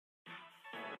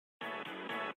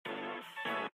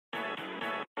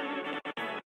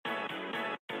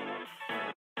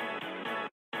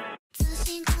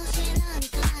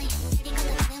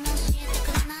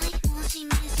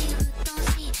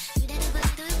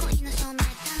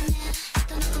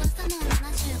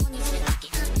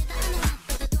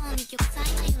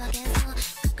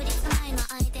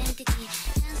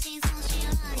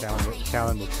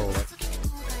Callan will call it.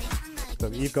 So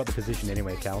you've got the position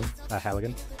anyway, Callan.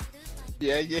 Halligan.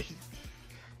 Yeah, yeah.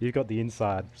 You've got the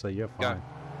inside, so you're fine. Go.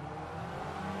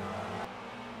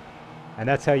 And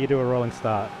that's how you do a rolling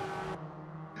start.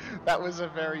 That was a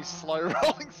very slow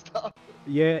rolling start.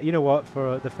 Yeah, you know what?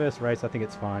 For the first race, I think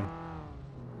it's fine.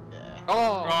 Yeah.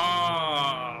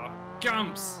 Oh,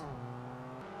 Gumps.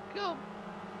 Gum,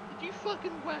 did you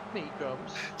fucking whack me,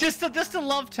 Grumps? Just a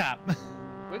love tap.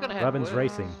 We're gonna have Rubbin's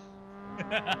words. racing.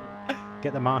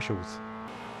 Get the marshals.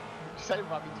 Did you say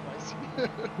Rubbin's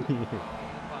racing?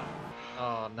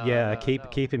 Oh no. Yeah, no,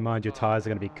 keep in mind your tyres are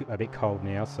going to be a bit cold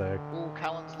now, so... Ooh,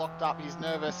 Callan's locked up, he's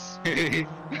nervous.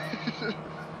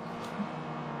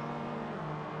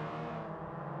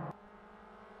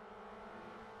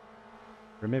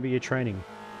 Remember your training.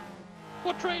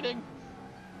 What training?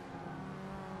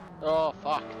 Oh,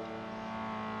 fuck.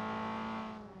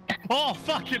 Oh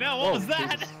fucking hell! What was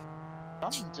that?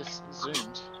 Something just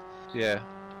zoomed. Yeah.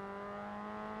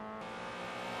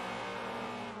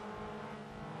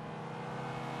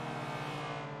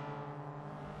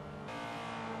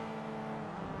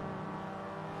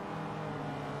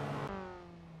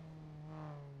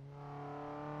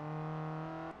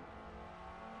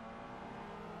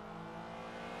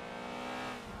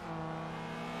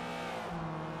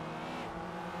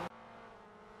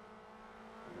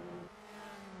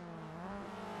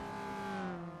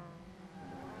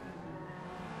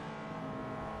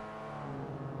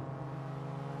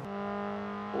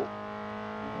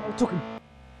 Oh, took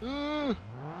him.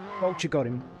 Vulture got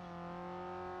him.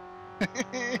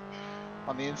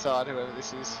 On the inside, whoever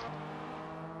this is.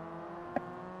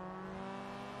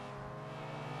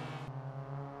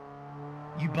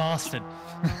 You bastard.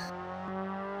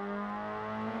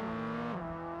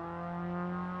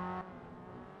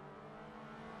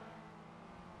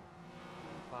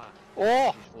 Fuck.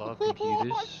 Oh! Just love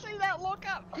computers. I see that look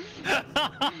up!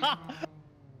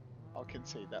 I'll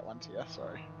concede that one to you,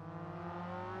 sorry.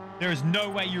 There is no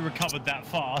way you recovered that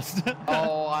fast.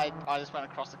 Oh, I just went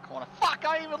across the corner. Fuck,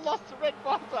 I even lost the red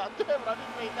bumper! Damn it, I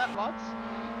didn't mean that much.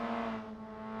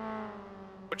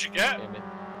 What'd you get? Damn it.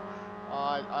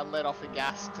 I let off the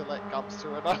gas to let Gumps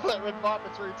through and I let Red Viper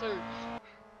through too.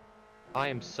 I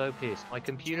am so pissed. My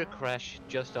computer crashed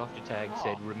just after Tag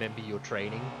said, "Remember your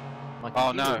training." My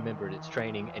Oh, computer no. remembered its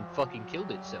training and fucking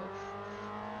killed itself.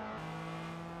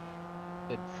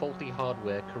 That faulty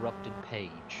hardware corrupted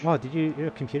page. Oh, did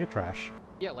your computer crash?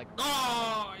 Yeah, like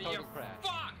Oh, total you crash.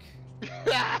 fuck!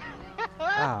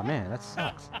 Ah, man, that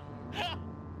sucks.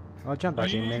 I'll jump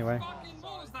back in anyway. Fucking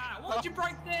what was that? Why'd you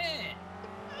break there?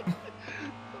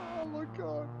 Oh my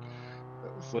god.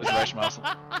 That was Where's the race master?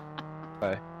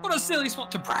 What a silly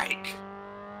spot to break!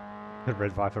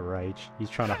 Red Viper rage. He's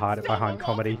trying to hide it behind Stop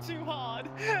comedy. laughing too hard.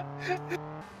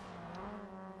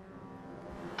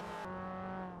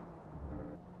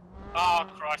 Oh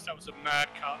Christ, that was a mad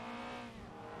cut.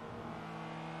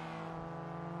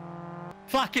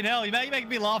 Fucking hell! You make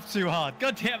me laugh too hard.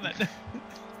 God damn it.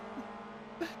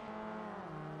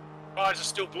 Tyres are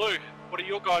still blue. What are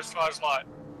your guys' tyres like?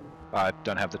 I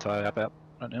don't have the tyre app out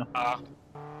right now.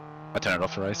 I turn it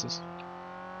off for races.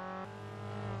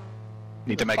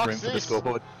 Need to make room fuck's for the this?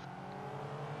 scoreboard.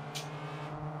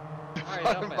 Hurry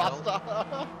up, Al. Buster.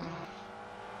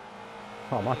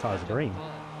 Oh, my tyres are green.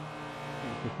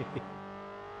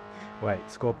 Wait,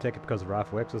 Scorp Tech because of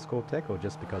Ralph Webb's was Scorp Tech, or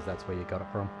just because that's where you got it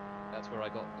from? That's where I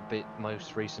got the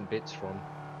most recent bits from.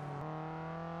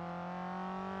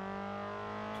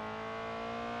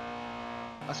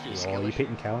 Oh, Must be a Oh, skill you issue.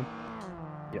 pitting Callan?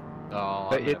 Oh,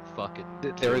 But I'm gonna fucking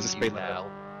there kill is a you, speed limit.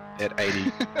 Al. At 80.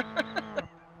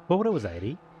 Thought it was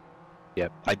 80.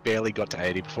 Yep, I barely got to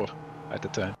 80 before I had to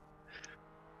turn.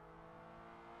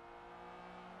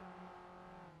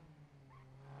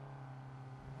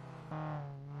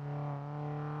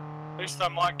 At least I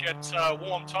might get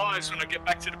warm tyres when I get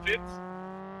back to the pits.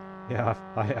 Yeah,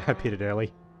 I pitted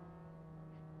early.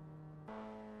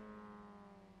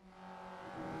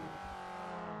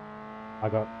 I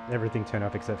got everything turned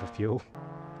up except for fuel.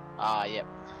 Ah, yep.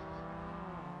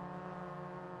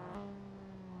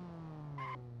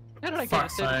 How did I get a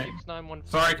Fuck's sake.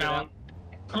 36915? Sorry, Callan.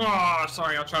 Oh,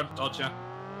 sorry, I tried to dodge you.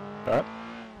 Alright.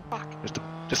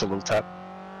 Just a little tap.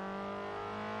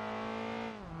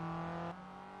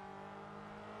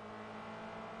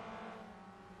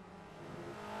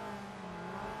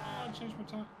 Oh, I changed my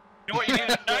time. You know what you need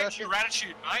to change? Your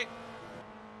attitude, mate.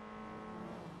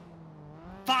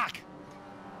 Fuck.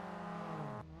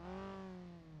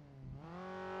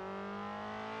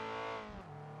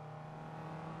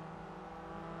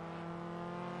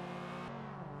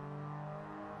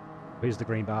 Who's the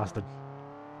green bastard?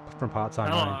 From parts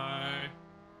unknown. Hello.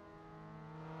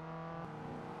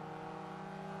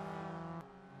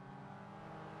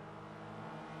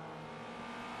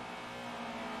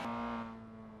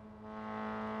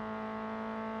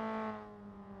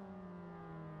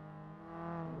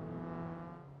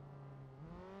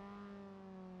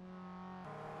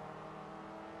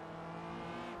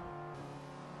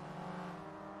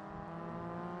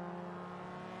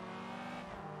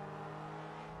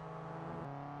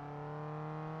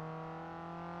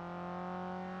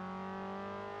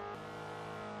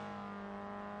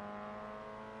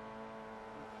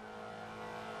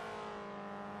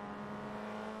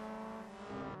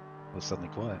 It was suddenly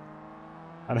quiet.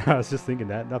 I know, I was just thinking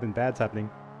that. Nothing bad's happening.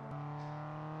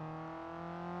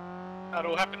 That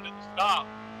all happened at the start.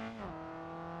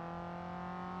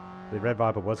 The Red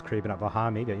Viper was creeping up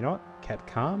behind me, but you know what? Kept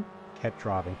calm, kept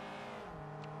driving.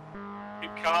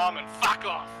 Keep calm and fuck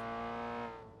off.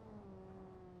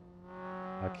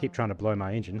 I keep trying to blow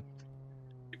my engine.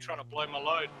 You're trying to blow my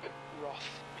load. Roth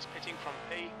is pitting from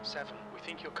P7. We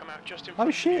think he'll come out just in front Oh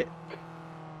of shit!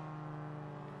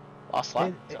 Last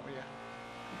lap. Yeah, Is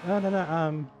that what you...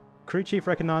 No. Crew chief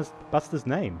recognised Buster's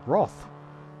name, Roth.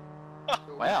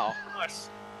 Wow. Nice.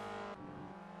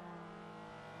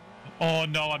 Oh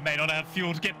no, I may not have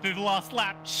fuel to get through the last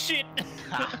lap. Shit!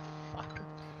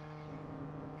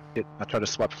 Shit, I tried to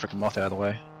swipe a freaking moth out of the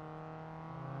way.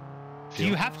 Do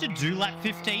you have to do lap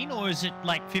 15, or is it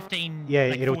like 15? Yeah,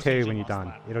 like it'll 14 tell you is when your you're last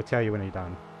done. lap? It'll tell you when you're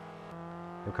done.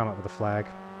 It'll come up with a flag.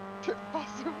 Buster,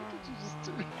 what did you just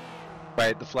do?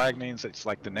 Wait, the flag means it's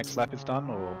like the next lap is done,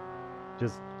 or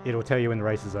It'll tell you when the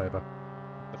race is over.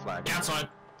 the flag? Outside.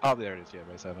 Oh, there it is. Yeah,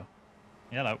 race over.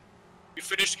 Hello. You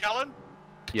finished, Callan?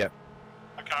 Yep.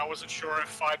 Okay, I wasn't sure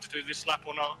if I had to do this lap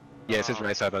or not. Yeah, it says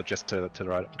race over just to the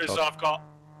right. Because top. I've got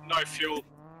no fuel.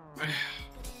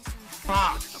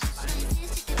 Fuck.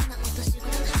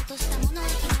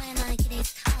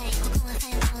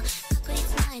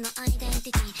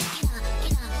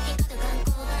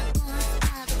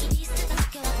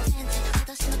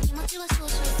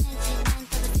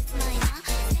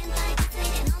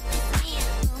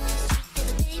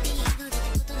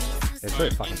 It's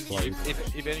very fucking slow.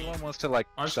 If anyone wants to like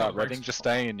I start start revving, just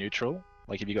stay in neutral.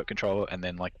 Like if you got control, and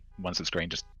then like once it's green,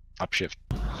 just upshift.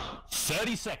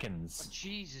 30 seconds.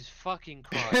 Jesus fucking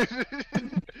Christ.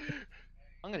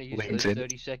 I'm gonna use Leans those in.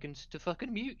 30 seconds to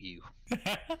fucking mute you.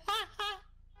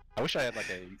 I wish I had like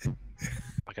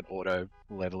an auto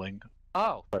leveling.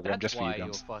 Oh, Program that's just for you why you're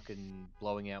guns. fucking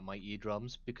blowing out my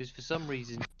eardrums, because for some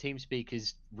reason TeamSpeak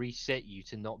has reset you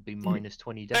to not be minus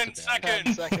 20 10 decibels.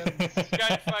 10 seconds.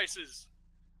 Game faces.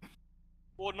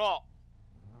 Or not.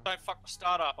 Don't fuck the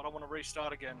start up. I don't want to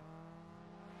restart again.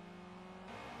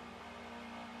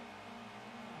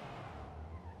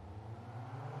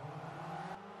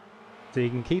 So you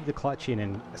can keep the clutch in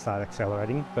and start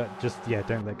accelerating, but just, yeah,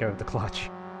 don't let go of the clutch.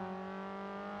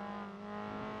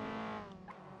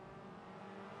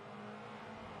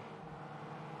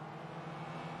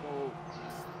 Whoa.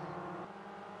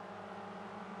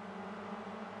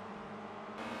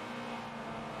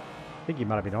 I think you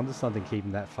might have been onto something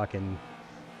keeping that fucking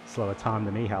slower time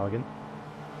than me, Halligan.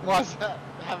 Why's that?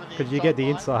 Having the Because you get the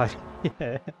line? inside.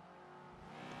 Yeah.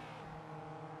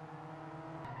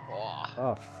 Oh,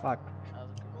 Oh, fuck. that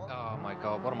was a good one. Oh my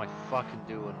god, what am I fucking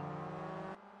doing?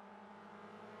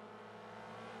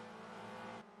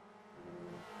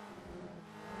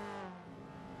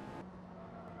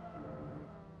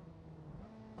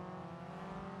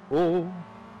 Oh.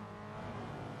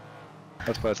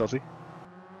 That's close, Aussie.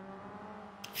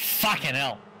 Fucking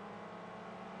hell.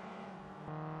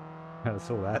 I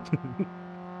saw that.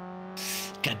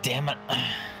 God damn it. You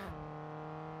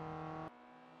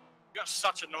got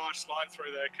such a nice line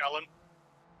through there, Callan.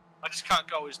 I just can't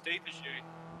go as deep as you.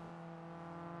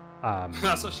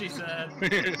 That's what she said.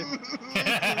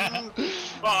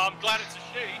 Well, I'm glad it's a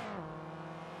she.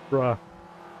 Bruh.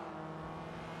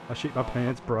 I shit my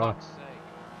pants, bruh. Fuck's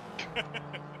sake.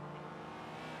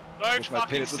 No Wish my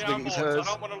fucking penis was big as soundboards. I hers.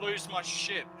 don't want to lose my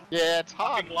shit. Yeah, it's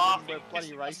hard. Fucking laughing, We're bloody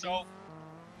pissing racing. myself.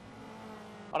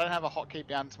 I don't have a hotkey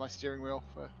down to my steering wheel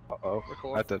for Uh-oh.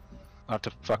 record. I have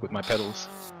to fuck with my pedals.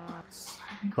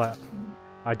 But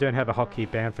I don't have a hotkey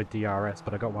bound for DRS,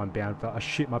 but I got one bound for I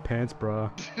shit my pants,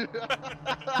 bruh. Yeah,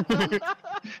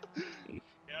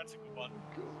 that's a good one.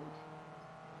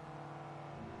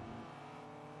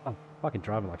 I'm fucking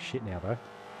driving like shit now, though. No.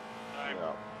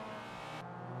 Yeah.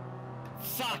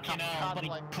 Fucking can't hell, but he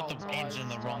blame put the Cole's engine in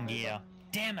the eyes. wrong gear.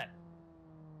 Damn it.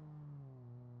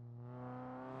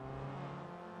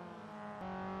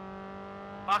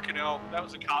 Fucking hell, that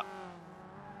was a cut.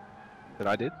 That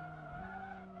I did?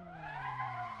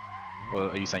 Or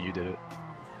are you saying you did it?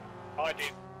 I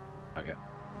did. Okay.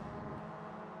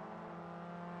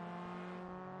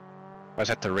 I just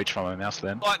had to reach for my mouse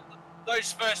then. Like,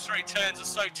 those first 3 turns are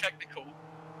so technical.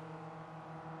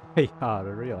 Hey, hard,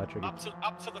 real tricky. Up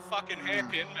to the fucking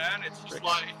hairpin, man. It's just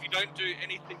like, if you don't do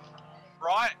anything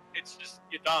right, it's just,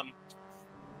 you're done.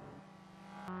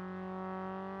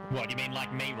 What, you mean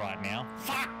like me right now?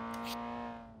 Fuck!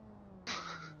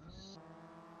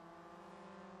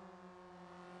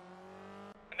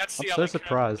 And that's the I'm other so curve that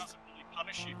surprised. doesn't really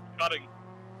punish you for cutting.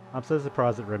 I'm so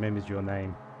surprised it remembers your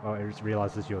name. Or it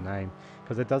realizes your name.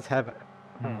 Because it does have...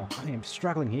 Oh, I am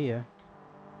struggling here.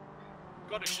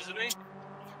 Scottish, isn't he?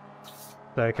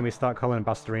 So can we start calling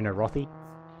Busterino Rothy?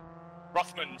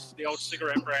 Rothmans, the old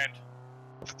cigarette brand.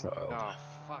 Oh,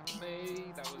 fuck me.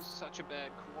 That was such a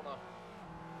bad corner.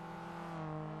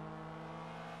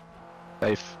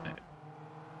 Safe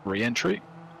re-entry.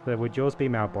 So would yours be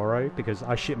Marlboro? Because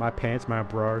I shit my pants,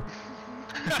 Marlboro.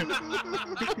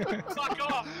 Fuck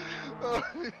off!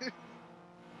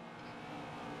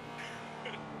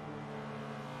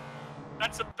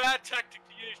 That's a bad tactic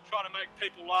to use trying to make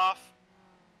people laugh.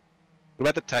 What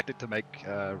about the tactic to make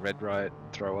Red Riot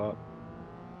throw up?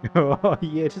 Oh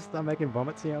yeah, just start making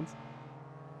vomit sounds.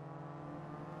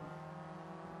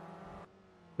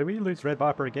 Did we lose Red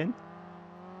Viper again?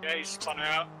 Yeah, he's spun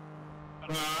out.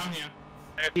 No, I'm here.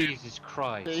 Jesus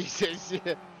Christ. Jesus,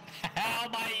 yeah. Ow,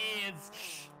 my ears!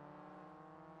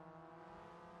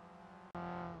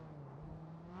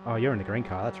 Oh, you're in the green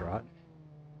car, that's right.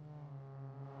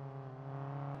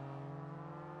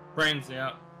 Brains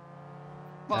out.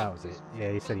 That was it.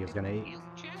 Yeah, he said he was gonna eat.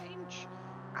 Change.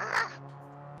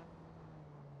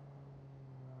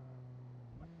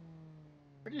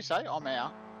 What did you say? I'm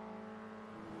out.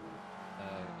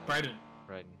 Brayden.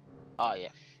 Brayden. Oh, yeah.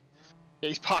 Yeah,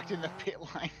 he's parked in the pit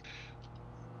lane.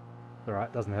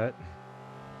 Alright, doesn't hurt.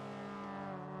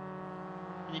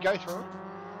 Can you go through it?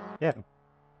 Yeah.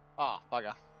 Oh,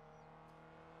 bugger.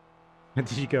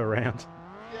 Did you go around?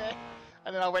 Yeah.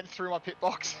 And then I went through my pit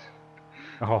box.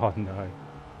 Oh no.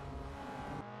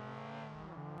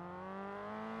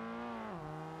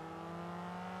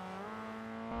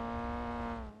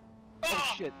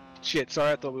 Oh shit! Shit!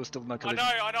 Sorry, I thought we were still no I collision.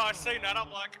 know, I seen that.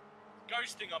 I'm like,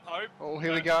 ghosting, I'm hope. Oh,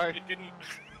 here we But go. It didn't.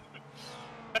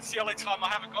 That's the only time I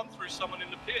haven't gone through someone in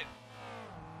the pit.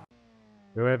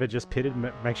 Whoever just pitted,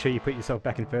 make sure you put yourself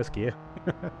back in first gear.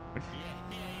 I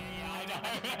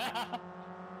know.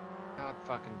 God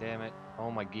fucking damn it.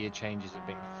 All my gear changes have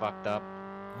been fucked up.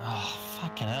 Oh,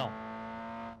 fucking hell.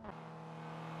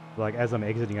 Like, as I'm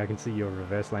exiting, I can see your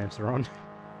reverse lamps are on.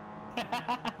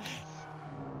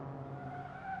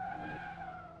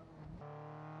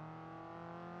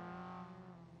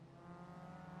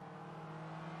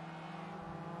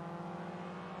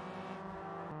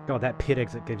 God, that pit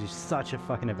exit gives you such a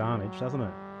fucking advantage, doesn't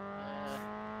it?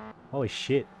 Yeah. Holy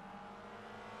shit.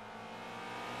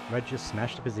 Red just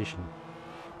smashed the position.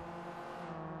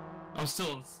 I'm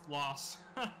still in last.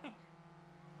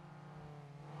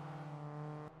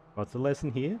 What's the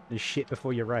lesson here? There's shit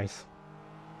before your race.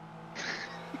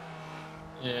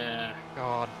 Yeah.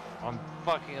 God, I'm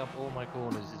fucking up all my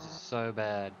corners. This is so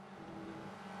bad.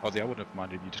 Ozzy, I wouldn't have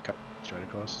minded if you just cut straight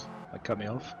across. Like, cut me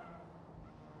off.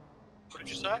 What did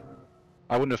you say?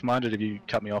 I wouldn't have minded if you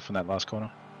cut me off in that last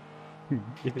corner.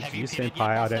 If it's Have you you, pitted yet, Senpai,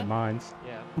 I Buster? don't mind.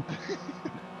 Yeah.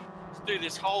 Let's do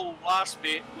this whole last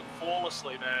bit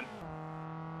flawlessly, man.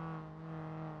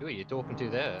 Who are you talking to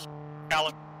there?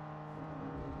 Callum.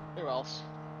 Who else?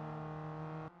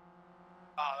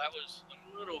 Oh, that was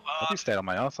a little I hard. you stayed on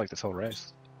my ass like this whole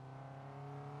race.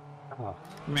 Oh,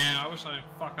 Man, I wish I didn't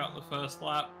fuck up the first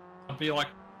lap. I'd be like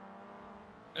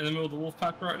in the middle of the wolf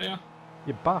pack right now.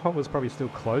 your butthole was probably still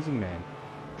closing, man.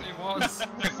 It was.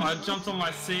 I jumped on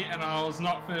my seat and I was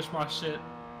not finished my shit.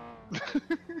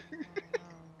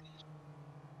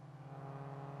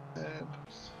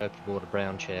 Hope you bought a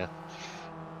brown chair.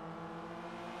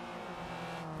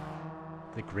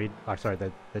 The grid, sorry,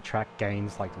 the track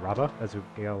gains like rubber as we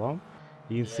go along.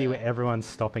 You can see where everyone's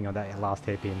stopping on that last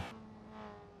hairpin.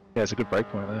 Yeah, it's a good break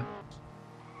point there.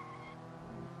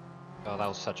 Oh, that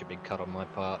was such a big cut on my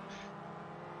part.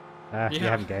 You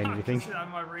haven't gained I anything. can see that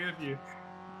in my rear view.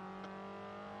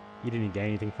 You didn't gain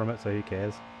anything from it, so who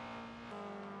cares?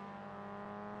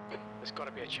 There's got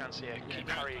to be a chance here. Keep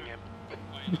hurrying him.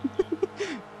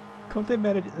 Content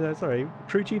manager, sorry,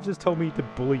 crew chief just told me to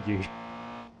bully you.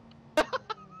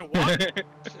 What?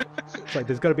 It's like,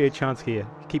 there's got to be a chance here.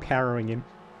 Keep harrowing him.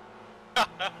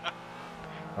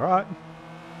 Alright.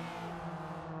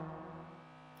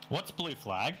 What's blue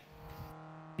flag?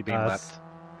 You're being lapped.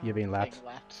 You're being lapped. Being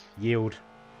lapped. Yield.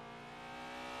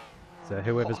 So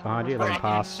whoever's behind you, let them fucking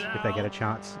pass if they get a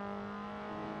shell. chance.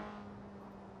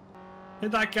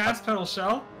 Hit that gas pedal,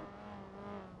 Shell.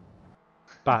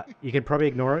 But you can probably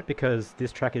ignore it because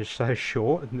this track is so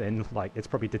short, and then like it's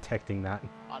probably detecting that.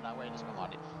 Oh no, we're just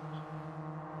behind him.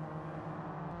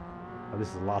 Oh, this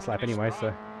is the last lap anyway,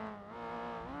 so.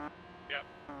 Yep.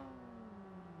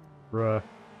 Bruh.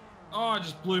 Oh, I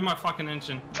just blew my fucking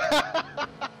engine.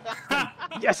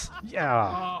 Yes! Yeah!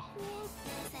 Oh.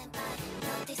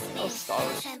 Oh,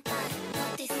 stylish.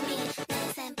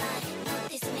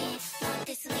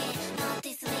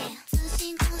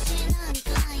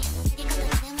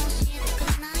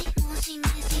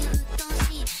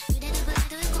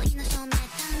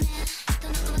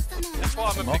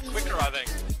 a bit quicker, I think.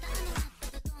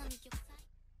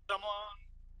 Someone.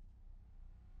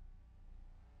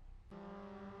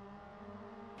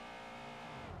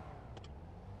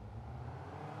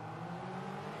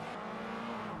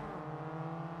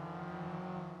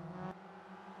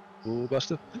 Ooh,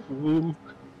 Buster. Ooh.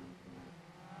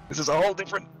 This is a whole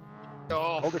different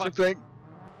thing.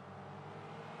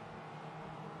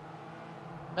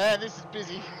 Man, this is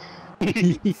busy.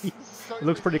 So It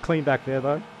looks pretty clean back there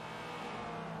though.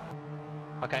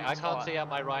 Okay, I can't see out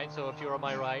my right, so if you're on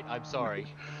my right, I'm sorry.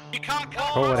 You can't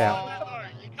cut Call it across out. like that,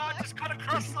 though. You can't just cut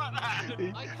across like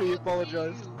that. He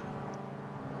apologised.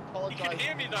 You can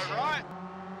hear me though, right?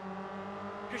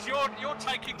 Because you're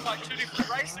taking like 2 different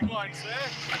racing lines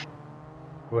there.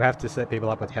 We'll have to set people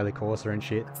up with helicorsa and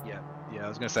shit. Yeah, I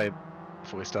was gonna say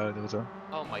before we started there was a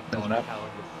Oh my There's god, an app. Alan,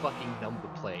 your fucking number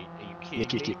plate. Are you kidding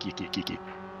me?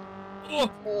 Oh!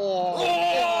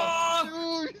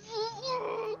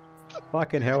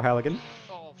 Fucking hell, Halligan.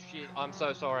 Oh shit, I'm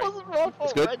so sorry. Wasn't my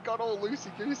fault. good. Red got all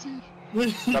loosey goosey.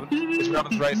 It's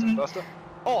Robin's racing, Buster.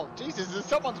 Oh Jesus! There's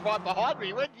someone's right behind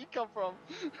me. Where did you come from?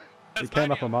 He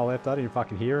came up on my left, I didn't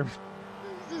fucking hear him.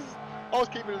 I was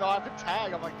keeping an eye for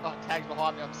Tag. I'm like, oh, Tag's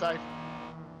behind me. I'm safe.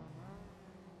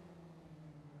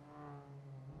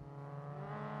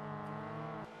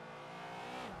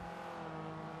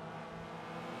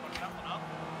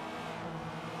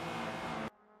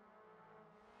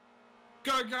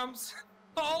 Go, Gums!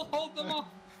 I'll hold them off!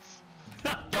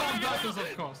 John Butters,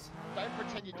 of course. Don't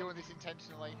pretend you're doing this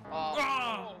intentionally.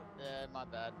 Oh! Yeah, my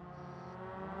bad.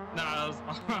 Nah, that was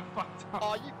fucked up.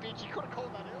 Oh, you bitch! You could have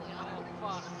called that earlier. Oh,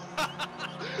 fuck.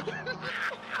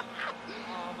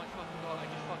 Oh my fucking god, I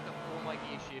just fucked up all my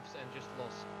gear shifts and just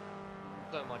lost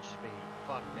so much speed.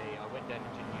 Fuck me, I went down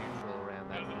into neutral around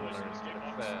that corner instead of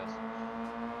first.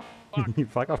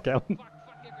 Fuck off, Callan. Fuck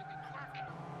everything, fuck!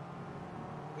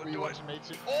 What are you watching me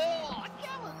too? Oh,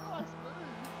 Gallon, nice move.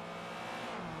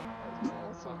 That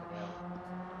was awesome.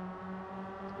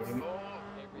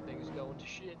 Everything's going to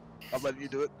shit. I'm letting you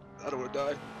do it. I don't want to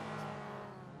die.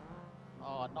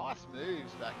 Oh, nice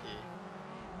moves back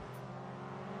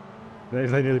here.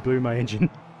 They nearly blew my engine.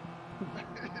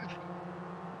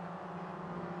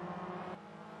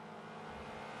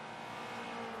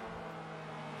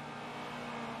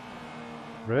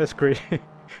 Reverse grid,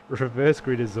 reverse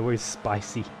grid is always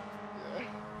spicy. Yeah.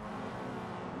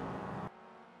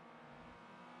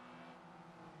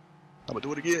 I'm gonna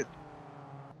do it again.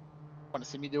 Want to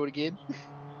see me do it again?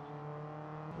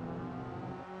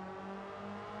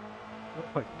 Oh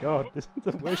my god, this is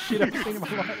the worst shit I've seen in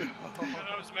my life.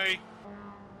 That was me.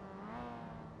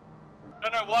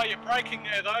 Don't know why you're braking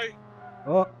there though.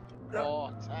 Oh,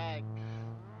 Oh, Tag.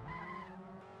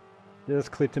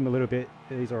 just clipped him a little bit.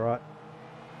 He's alright.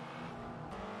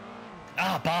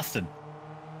 Ah, bastard.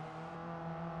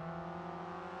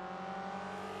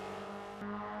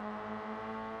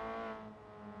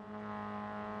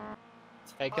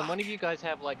 Hey, can one of you guys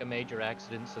have like a major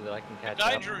accident so that I can catch up?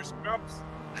 Dangerous, Grubs.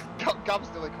 Gubs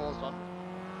nearly caused one.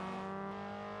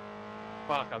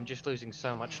 Fuck, I'm just losing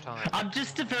so much time. I'm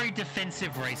just a very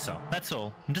defensive racer. That's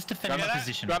all. I'm just defending my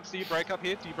position. Grumps, do you break up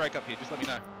here? Do you break up here? Just let me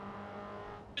know.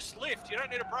 Just lift. You don't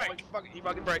need a Oh, brake. he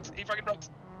fucking breaks. He fucking breaks.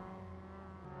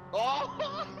 Oh!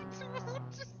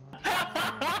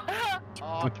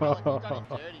 Oh, Kelly, you done him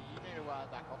dirty. You need to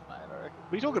back off, mate. I reckon.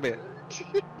 What are you talking about?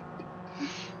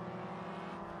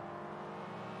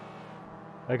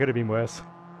 That could have been worse.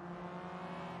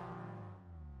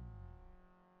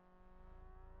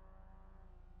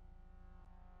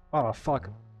 Oh fuck.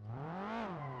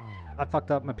 I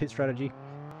fucked up my pit strategy.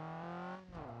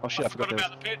 Oh shit, I forgot Forgot there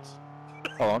about the pits.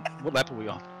 Hold on. What lap are we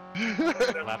on?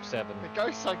 Lap 7. It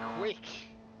goes so quick.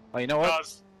 Oh, you know what?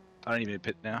 Does. I don't even need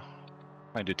pit now.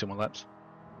 I can do 2 more laps.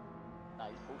 Nah,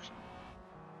 he's bullshit.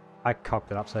 I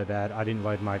cocked it up so bad, I didn't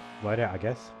load my loadout, I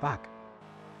guess. Fuck.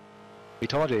 He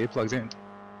told you, it plugs in.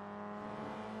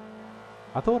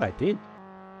 I thought I did.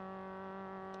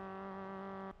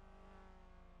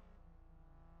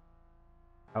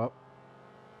 Oh,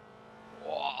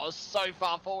 Oh, I was so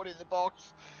far forward in the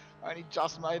box. I only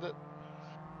just made it.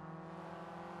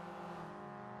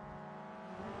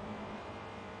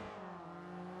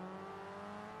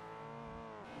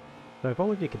 so if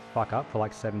all of you could fuck up for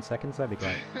like 7 seconds, that'd be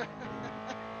great.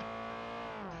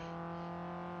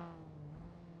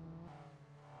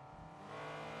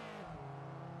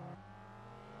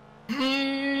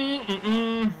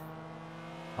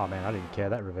 Oh man, I didn't care.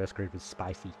 That reverse grid was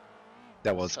spicy.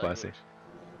 That was So spicy. good.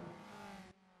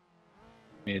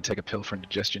 You need to take a pill for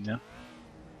indigestion now.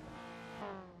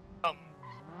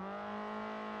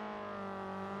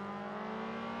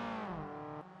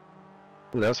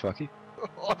 Ooh, that was fucky.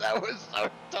 Oh, that was so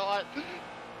tight.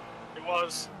 It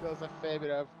was. That was a fair bit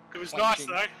of. It was clenching.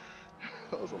 nice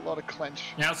though. That was a lot of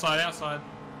clench. Outside, outside.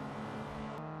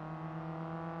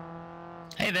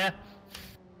 Hey there.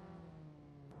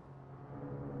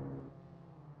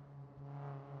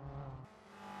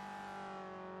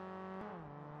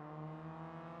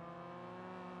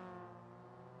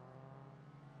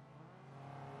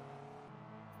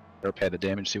 Repair the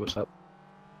damage, see what's up.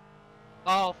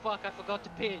 Oh fuck, I forgot to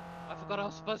pit. I forgot I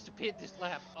was supposed to pit this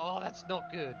lap. Oh, that's not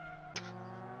good.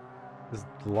 There's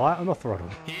light on the throttle.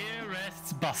 Here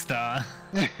rests Buster.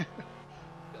 Shut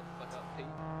the fuck up, Pete.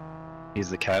 Here's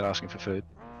the cat asking for food.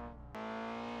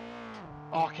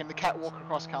 Oh, can the cat walk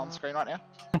across Callum's screen right now?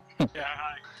 Yeah,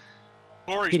 hey.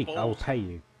 Corey's Kitty, I will balls. pay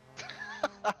you.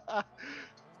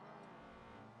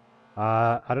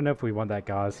 I don't know if we want that,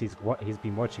 guys. He's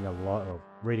been watching a lot or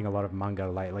reading a lot of manga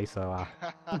lately, so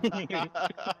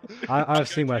I've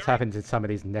seen what's happened to some of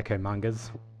these Neko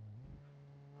mangas.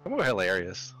 Some were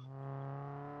hilarious.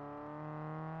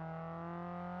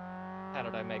 How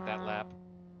did I make that lap?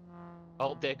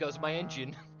 Oh, there goes my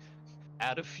engine.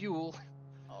 Out of fuel.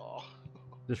 Oh.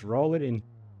 Just roll it in.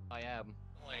 I am.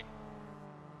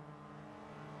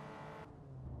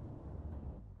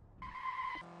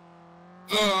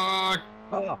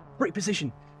 Oh, great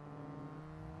position.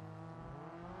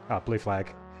 Ah, blue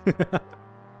flag.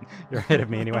 You're ahead of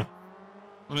me anyway.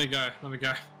 Let me go. Let me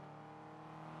go.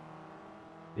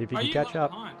 If you Are can you catch well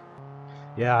up. behind?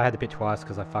 Yeah, I had to pit twice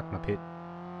because I fucked my pit.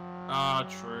 Ah,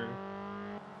 true.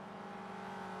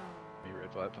 Me,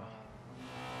 Red Viper.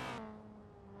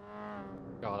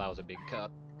 Oh, that was a big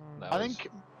cut. That I was... think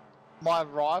my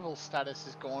rival status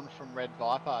has gone from Red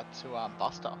Viper to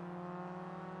Buster.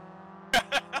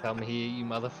 Come here, you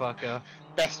motherfucker.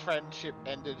 Best friendship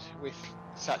ended with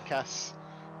Satkas.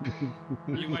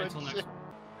 You wait till next.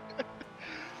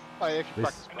 Oh yeah, if you This-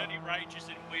 practice And then he rages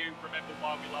and we remember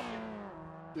why we love him.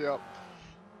 Yep.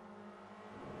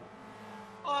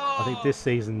 Oh, I think this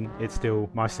season it's still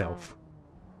myself.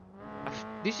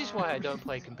 This is why I don't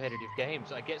play competitive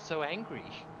games. I get so angry.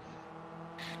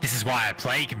 This is why I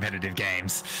play competitive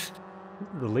games. This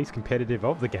is the least competitive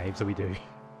of the games that we do.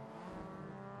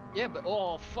 Yeah, but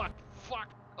oh fuck,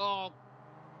 oh,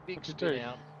 big What'd you spin do?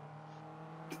 out.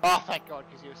 Oh, thank God,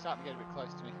 because you were starting to get a bit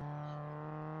close to me.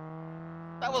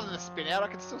 That wasn't a spin out. I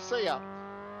can still see ya.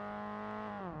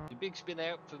 The big spin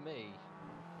out for me.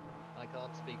 I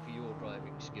can't speak for your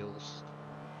driving skills.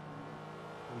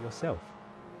 For yourself.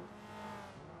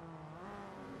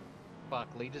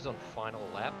 Fuck, leaders on final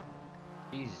lap.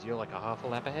 Jesus, you're like a half a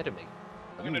lap ahead of me.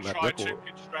 I'm gonna that try a record.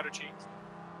 two-pit strategy.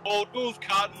 Old move,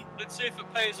 Cotton. Let's see if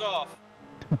it pays off.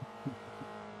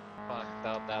 Fucked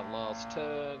up that last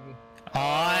turn.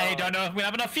 I don't know if we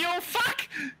have enough fuel. Fuck!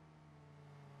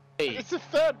 Hey, It's the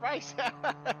third race.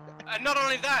 And not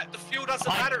only that, the fuel doesn't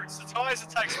matter. It's the tyres that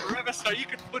takes forever, so you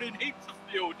can put in heaps of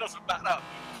fuel. It doesn't matter.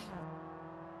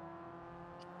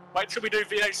 Wait till we do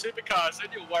V8 supercars, then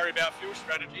you'll worry about fuel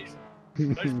strategies.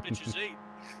 Those bitches eat.